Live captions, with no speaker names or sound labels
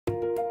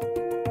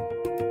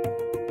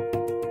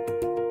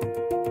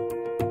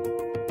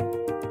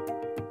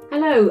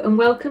Hello and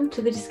welcome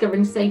to the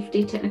Discovering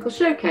Safety Technical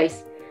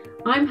Showcase.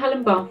 I'm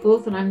Helen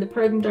Barforth and I'm the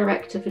Programme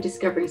Director for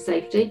Discovering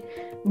Safety.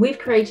 We've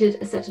created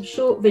a set of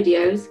short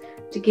videos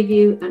to give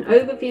you an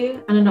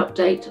overview and an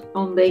update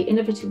on the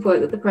innovative work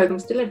that the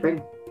programme's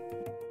delivering.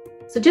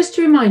 So just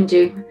to remind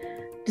you,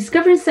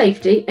 Discovering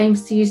Safety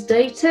aims to use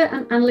data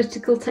and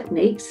analytical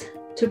techniques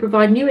to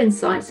provide new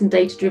insights and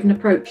data-driven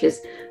approaches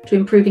to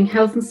improving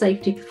health and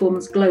safety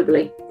performance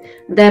globally,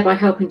 and thereby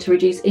helping to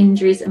reduce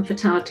injuries and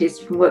fatalities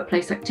from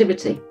workplace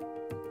activity.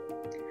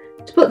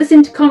 To put this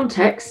into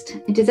context,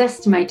 it is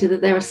estimated that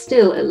there are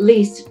still at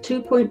least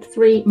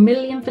 2.3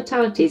 million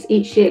fatalities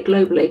each year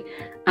globally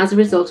as a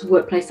result of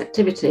workplace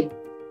activity.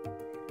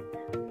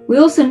 We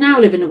also now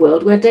live in a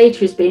world where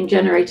data is being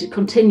generated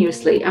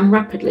continuously and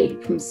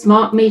rapidly, from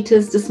smart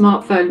meters to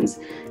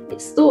smartphones.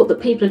 It's thought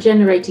that people are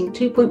generating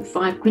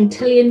 2.5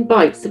 quintillion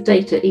bytes of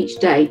data each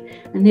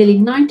day, and nearly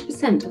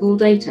 90% of all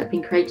data have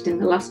been created in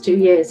the last 2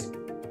 years.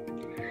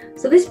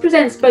 So this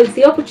presents both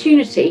the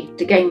opportunity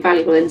to gain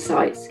valuable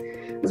insights,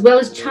 as well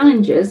as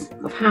challenges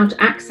of how to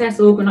access,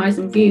 organise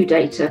and view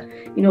data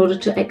in order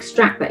to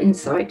extract that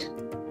insight.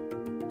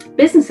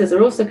 Businesses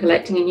are also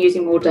collecting and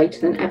using more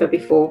data than ever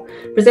before,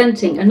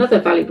 presenting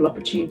another valuable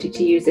opportunity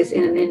to use this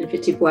in an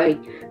innovative way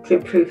to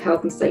improve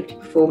health and safety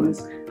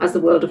performance as the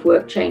world of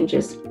work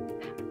changes.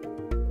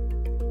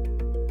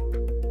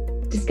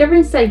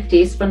 Discovering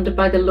Safety is funded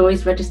by the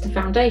Lloyd's Register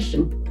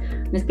Foundation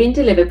and has been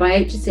delivered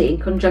by HSE in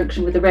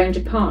conjunction with a range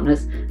of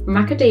partners from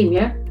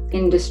academia,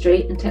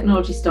 industry and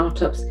technology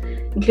startups,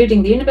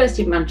 including the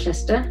University of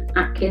Manchester,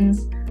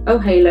 Atkins,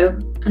 O'Halo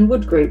and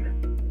Wood Group.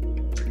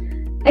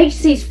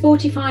 HSE's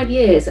 45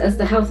 years as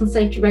the health and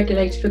safety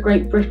regulator for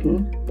Great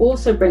Britain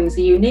also brings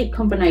a unique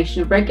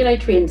combination of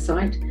regulatory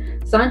insight,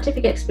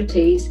 scientific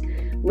expertise,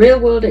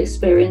 real-world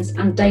experience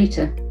and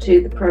data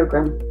to the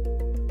programme.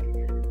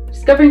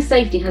 Discovering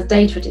Safety has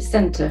data at its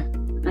centre,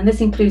 and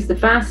this includes the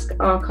vast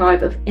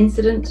archive of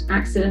incident,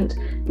 accident,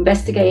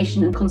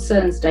 investigation and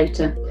concerns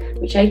data,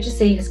 which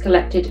HSE has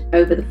collected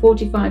over the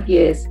 45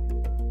 years.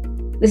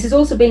 This is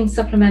also being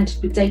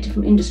supplemented with data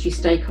from industry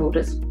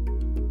stakeholders.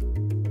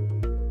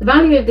 The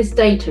value of this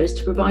data is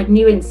to provide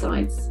new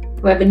insights.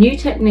 However, new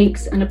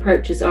techniques and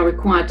approaches are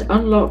required to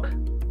unlock,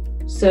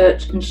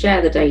 search and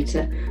share the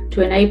data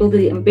to enable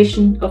the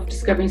ambition of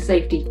Discovering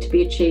Safety to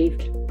be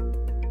achieved.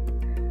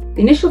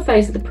 The initial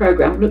phase of the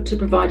programme looked to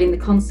providing the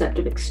concept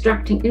of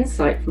extracting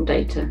insight from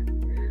data.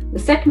 The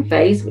second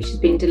phase, which is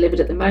being delivered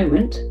at the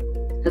moment,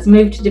 has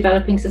moved to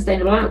developing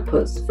sustainable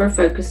outputs for a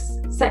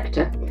focused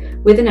sector,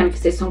 with an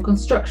emphasis on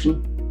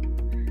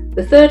construction.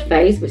 The third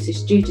phase, which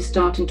is due to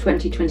start in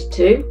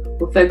 2022,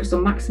 will focus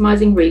on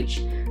maximising reach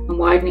and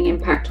widening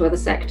impact to other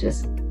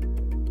sectors.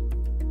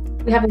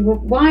 We have a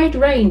wide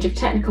range of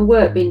technical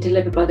work being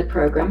delivered by the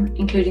programme,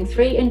 including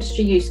 3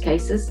 industry use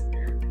cases,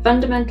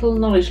 fundamental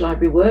knowledge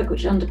library work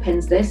which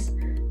underpins this,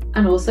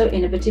 and also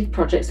innovative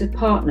projects with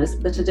partners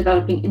that are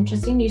developing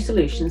interesting new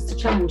solutions to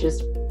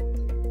challenges.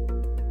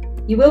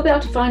 You will be able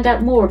to find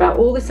out more about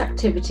all this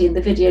activity in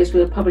the videos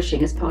we are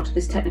publishing as part of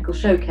this technical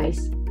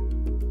showcase.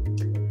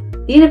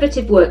 The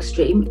innovative work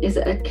stream is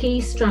a key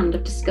strand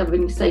of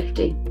Discovering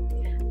Safety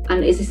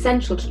and is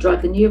essential to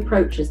drive the new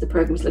approaches the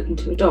programme is looking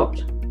to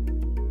adopt.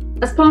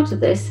 As part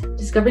of this,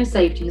 Discovering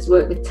Safety has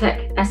worked with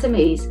tech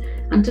SMEs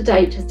and to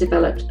date has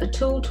developed a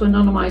tool to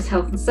anonymise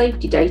health and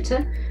safety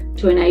data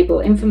to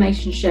enable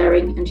information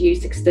sharing and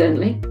use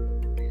externally.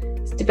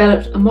 It's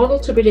developed a model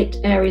to predict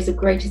areas of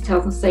greatest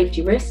health and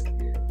safety risk,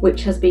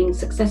 which has been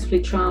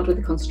successfully trialled with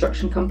a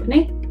construction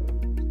company,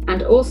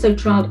 and also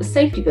trialled a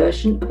safety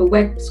version of a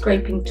web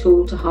scraping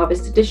tool to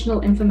harvest additional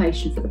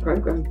information for the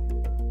programme.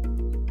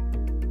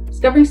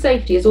 Discovering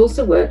Safety has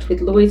also worked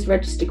with Lloyd's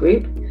Register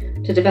Group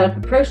to develop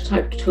a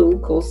prototype tool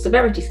called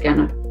Severity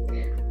Scanner.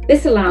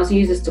 This allows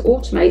users to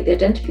automate the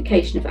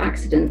identification of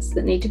accidents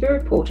that need to be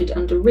reported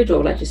under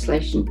RIDDOR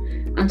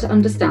legislation and to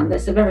understand their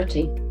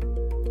severity.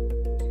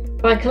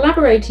 By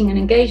collaborating and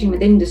engaging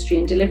with industry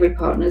and delivery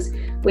partners,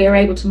 we are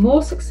able to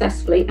more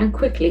successfully and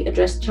quickly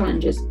address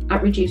challenges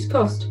at reduced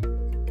cost.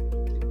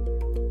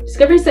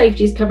 Discovering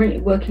Safety is currently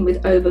working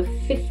with over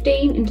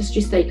 15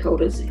 industry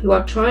stakeholders who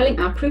are trialling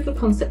our proof of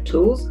concept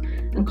tools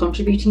and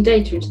contributing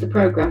data into the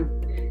programme.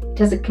 It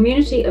has a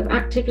community of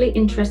actively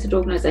interested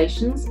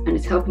organisations and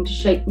is helping to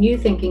shape new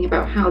thinking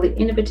about how the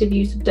innovative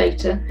use of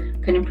data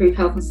can improve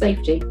health and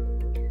safety.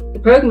 The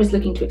programme is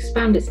looking to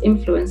expand its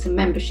influence and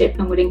membership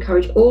and would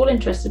encourage all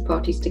interested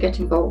parties to get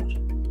involved.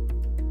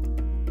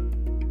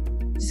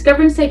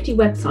 Discovering Safety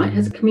website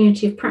has a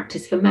community of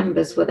practice for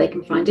members where they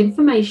can find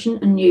information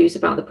and news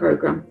about the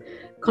programme,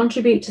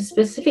 contribute to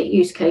specific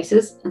use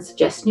cases and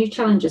suggest new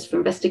challenges for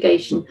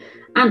investigation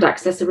and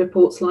access a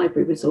reports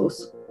library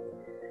resource.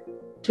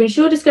 To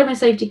ensure Discovering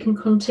Safety can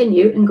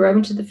continue and grow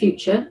into the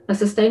future, a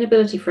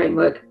sustainability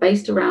framework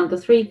based around the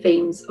 3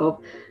 themes of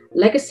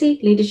legacy,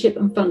 leadership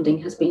and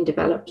funding has been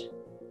developed.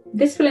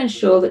 This will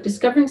ensure that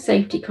Discovering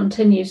Safety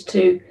continues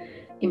to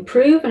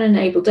improve and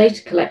enable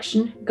data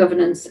collection,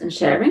 governance and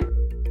sharing,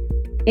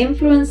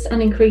 influence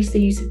and increase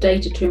the use of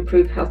data to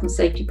improve health and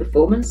safety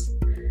performance,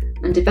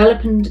 and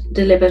develop and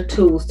deliver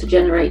tools to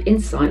generate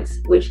insights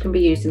which can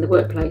be used in the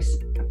workplace.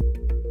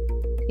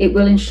 It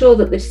will ensure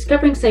that the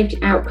discovering safety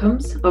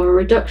outcomes of a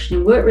reduction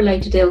in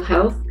work-related ill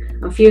health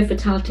and fewer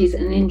fatalities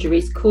and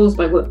injuries caused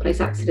by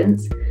workplace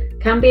accidents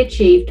can be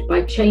achieved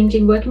by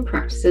changing working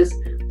practices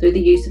through the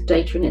use of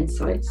data and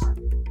insights.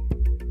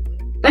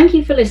 Thank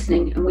you for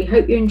listening, and we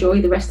hope you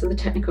enjoy the rest of the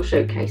technical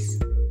showcase.